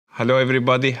Hello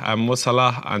everybody, I'm Mo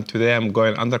Salah and today I'm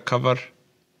going undercover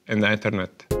in the internet.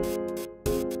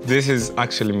 This is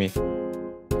actually me.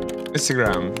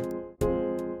 Instagram.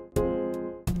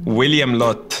 William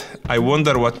Lott. I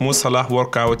wonder what Mo Salah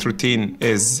workout routine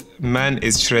is. Man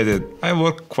is shredded. I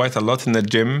work quite a lot in the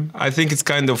gym. I think it's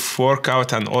kind of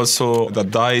workout and also the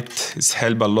diet is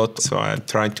help a lot. So I'm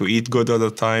trying to eat good all the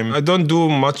time. I don't do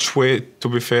much weight, to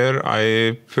be fair.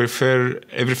 I prefer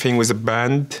everything with a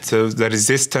band. So the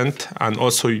resistant and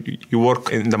also you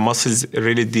work in the muscles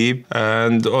really deep.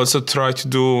 And also try to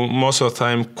do most of the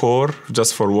time core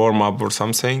just for warm up or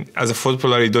something. As a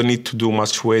footballer, you don't need to do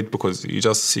much weight because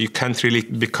you can't really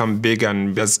become big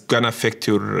and that's gonna affect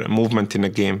your movement in a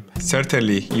game.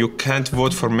 Certainly, you can't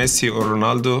vote for Messi or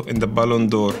Ronaldo in the Ballon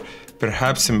d'Or.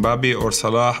 Perhaps Mbappe or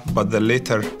Salah, but the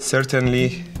latter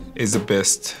certainly is the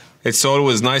best. It's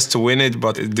always nice to win it,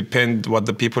 but it depends what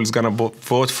the people is gonna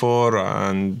vote for.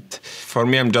 And for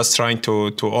me, I'm just trying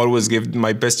to always give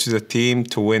my best to the team,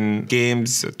 to win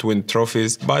games, to win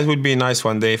trophies. But it would be nice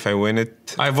one day if I win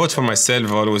it. I vote for myself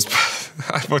always.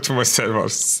 I vote for myself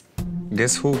always.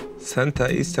 Guess who? Santa,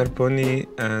 Easter Bunny,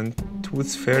 and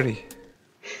Tooth Fairy.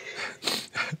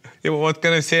 Yeah, what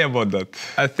can I say about that?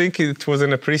 I think it was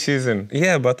in a pre-season.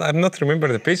 Yeah, but I'm not remember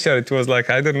the picture. It was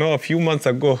like, I don't know, a few months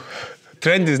ago.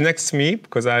 Trend is next to me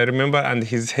because I remember and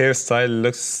his hairstyle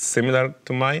looks similar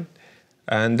to mine.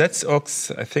 And that's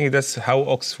Ox. I think that's how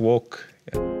Ox walk.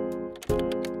 Yeah.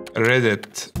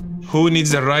 Reddit. Who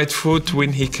needs the right foot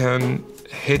when he can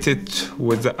hit it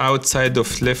with the outside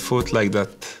of left foot like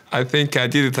that? I think I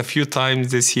did it a few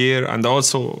times this year and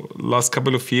also last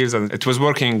couple of years and it was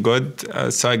working good.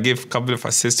 So I give a couple of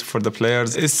assists for the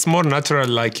players. It's more natural,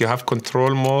 like you have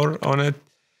control more on it.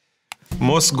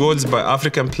 Most goals by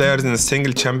African players in a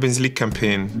single Champions League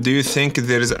campaign. Do you think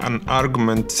there is an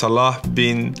argument Salah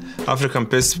being African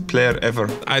best player ever?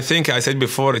 I think I said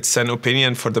before it's an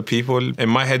opinion for the people. In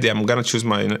my head, I'm gonna choose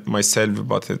myself,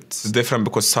 but it's different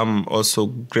because some also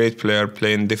great player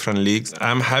play in different leagues.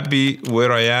 I'm happy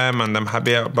where I am and I'm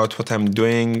happy about what I'm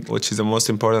doing, which is the most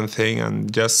important thing,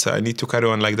 and just I need to carry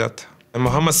on like that.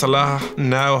 Mohamed Salah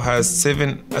now has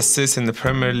 7 assists in the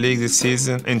Premier League this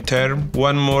season in term,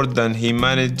 one more than he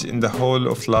managed in the whole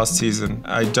of last season.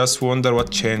 I just wonder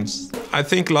what changed. I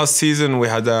think last season we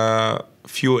had a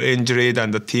few injured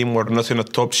and the team were not in a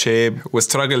top shape. We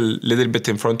struggled a little bit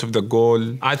in front of the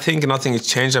goal. I think nothing has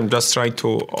changed. I'm just trying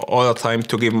to all the time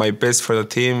to give my best for the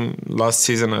team. Last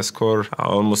season I scored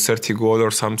almost 30 goals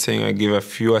or something. I give a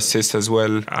few assists as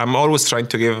well. I'm always trying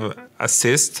to give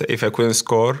assists if I couldn't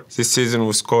score. This season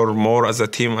we score more as a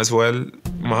team as well.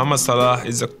 Mohamed Salah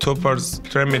is October's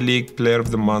Premier League Player of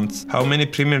the Month. How many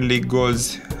Premier League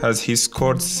goals has he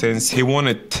scored since he won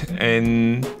it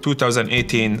in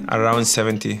 2018? Around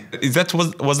 70. That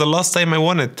was the last time I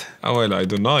won it. Oh, well, I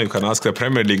don't know. You can ask the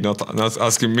Premier League, not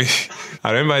asking me.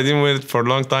 I remember I didn't win it for a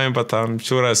long time, but I'm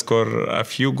sure I scored a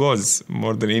few goals,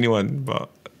 more than anyone. But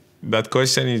that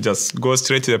question, you just go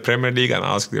straight to the Premier League and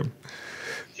ask them.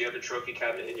 Do you have a trophy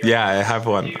cabinet in your Yeah, I have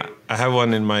one. I have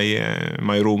one in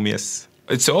my room, yes.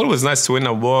 It's always nice to win an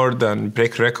award and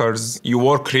break records. You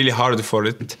work really hard for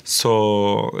it.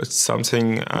 So it's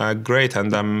something great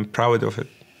and I'm proud of it.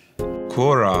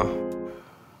 Quora.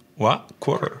 What?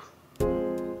 Quora.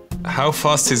 How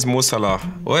fast is Mo Salah?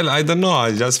 Well, I don't know.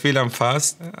 I just feel I'm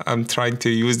fast. I'm trying to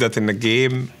use that in the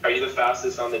game. Are you the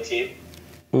fastest on the team?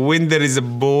 When there is a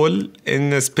ball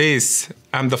in a space,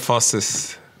 I'm the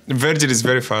fastest. Virgil is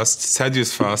very fast. Sadio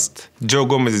is fast. Joe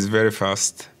Gomez is very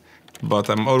fast. But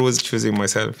I'm always choosing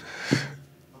myself.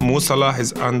 Mo Salah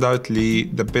is undoubtedly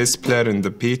the best player in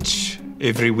the pitch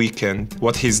every weekend.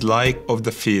 What he's like off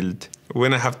the field.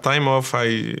 When I have time off,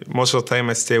 most of the time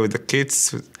I stay with the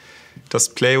kids,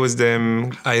 just play with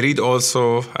them. I read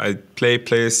also, I play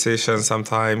PlayStation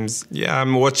sometimes. Yeah,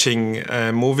 I'm watching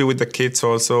a movie with the kids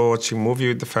also, watching movie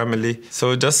with the family.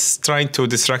 So just trying to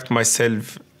distract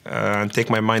myself and take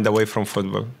my mind away from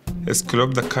football. Is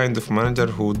Klopp the kind of manager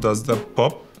who does the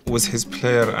pop with his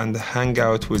player and hang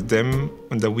out with them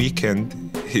on the weekend?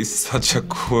 He's such a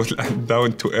cool and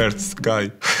down-to-earth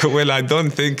guy. Well, I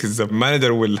don't think the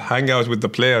manager will hang out with the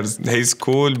players. He's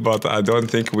cool, but I don't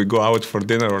think we go out for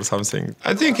dinner or something.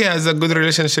 I think he has a good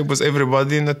relationship with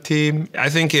everybody in the team. I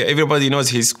think everybody knows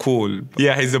he's cool.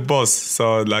 Yeah, he's the boss,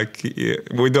 so like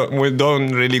we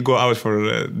don't really go out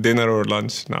for dinner or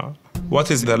lunch now. What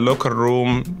is the locker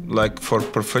room like for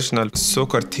professional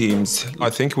soccer teams? I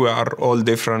think we are all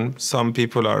different. Some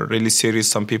people are really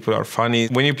serious, some people are funny.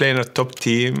 When you play in a top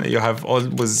team, you have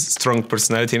always strong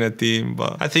personality in a team.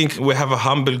 But I think we have a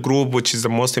humble group, which is the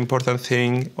most important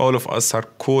thing. All of us are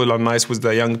cool and nice with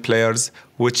the young players,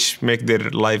 which make their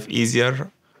life easier.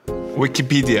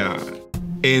 Wikipedia.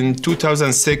 In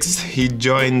 2006, he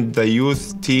joined the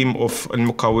youth team of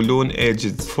Al-Muqawilun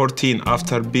aged 14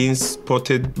 after being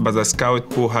spotted by the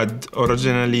scout who had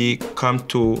originally come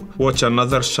to watch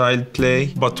another child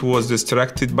play but was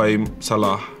distracted by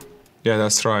Salah. Yeah,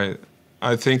 that's right.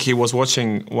 I think he was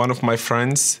watching one of my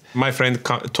friends. My friend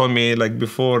told me like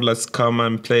before, let's come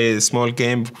and play a small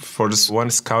game. For this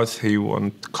one scout, he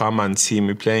won't come and see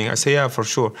me playing. I say, yeah, for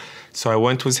sure. So I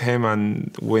went with him,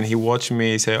 and when he watched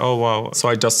me, he said, oh, wow. So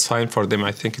I just signed for them.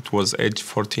 I think it was age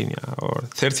 14, yeah, or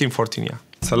 13, 14, yeah.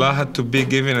 Salah had to be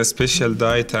given a special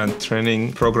diet and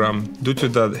training program due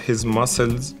to his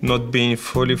muscles not being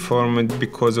fully formed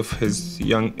because of his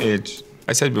young age.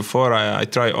 I said before, I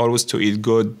try always to eat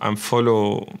good and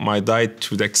follow my diet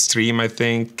to the extreme, I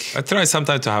think. I try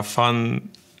sometimes to have fun,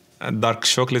 dark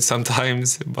chocolate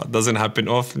sometimes, but doesn't happen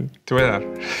often.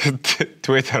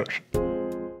 Twitter.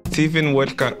 Stephen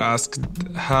Welker asked,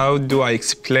 how do I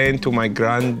explain to my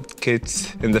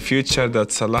grandkids in the future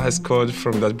that Salah is called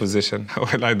from that position?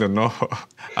 Well, I don't know.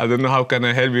 I don't know how can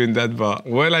I help you in that, but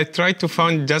well, I tried to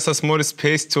find just a small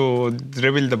space to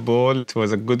dribble the ball. It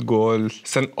was a good goal.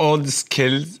 It's an old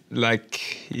skill.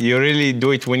 Like, you really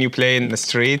do it when you play in the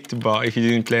street, but if you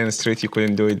didn't play in the street, you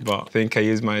couldn't do it. But I think I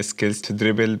used my skills to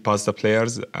dribble past the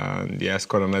players and yeah,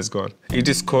 score a nice goal.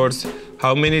 Egypt scores.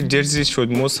 How many jerseys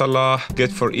should Mo Salah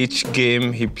get for each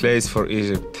game he plays for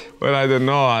Egypt? Well, I don't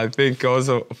know. I think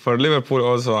also for Liverpool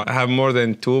also I have more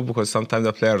than 2 because sometimes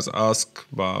the players ask.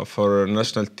 But for a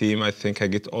national team, I think I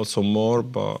get also more.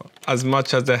 But as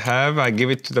much as I have, I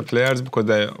give it to the players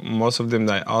because most of them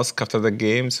they ask after the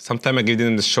games. Sometimes I give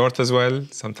them the short as well,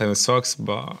 sometimes socks,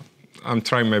 but I'm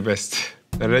trying my best.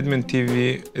 The Redmond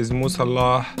TV, is Mo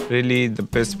Salah really the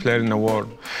best player in the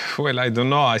world? Well, I don't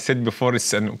know. I said before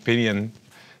it's an opinion.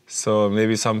 So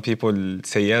maybe some people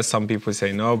say yes, some people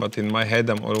say no, but in my head,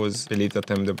 I'm always believe that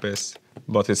I'm the best.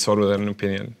 But it's always an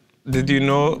opinion. Did you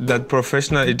know that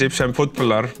professional Egyptian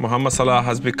footballer Mohamed Salah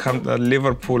has become the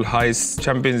Liverpool highest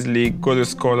Champions League goal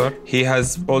scorer? He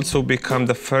has also become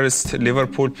the first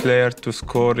Liverpool player to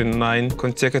score in 9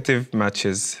 consecutive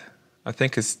matches. I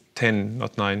think it's 10,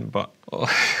 not 9, but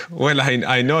well,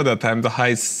 I know that I'm the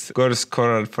highest goal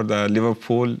scorer for the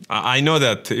Liverpool. I know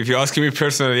that. If you ask me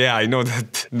personally, yeah, I know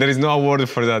that. There is no award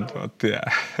for that, but yeah.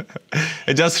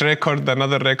 I just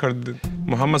another record.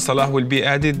 Mohamed Salah will be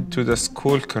added to the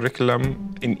school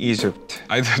curriculum in Egypt.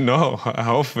 I don't know,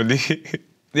 hopefully.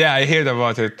 Yeah, I heard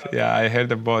about it. Yeah, I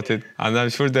heard about it. And I'm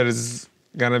sure there is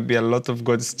gonna be a lot of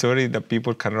good story that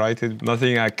people can write it.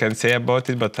 Nothing I can say about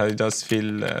it, but I just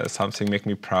feel something make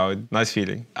me proud. Nice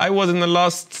feeling. I was in the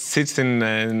last seats in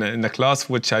the class,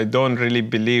 which I don't really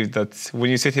believe that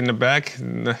when you sit in the back,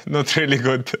 not really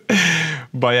good.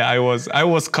 But yeah, I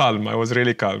was calm. I was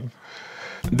really calm.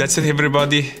 That's it,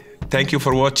 everybody. Thank you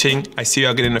for watching. I see you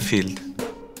again in the field.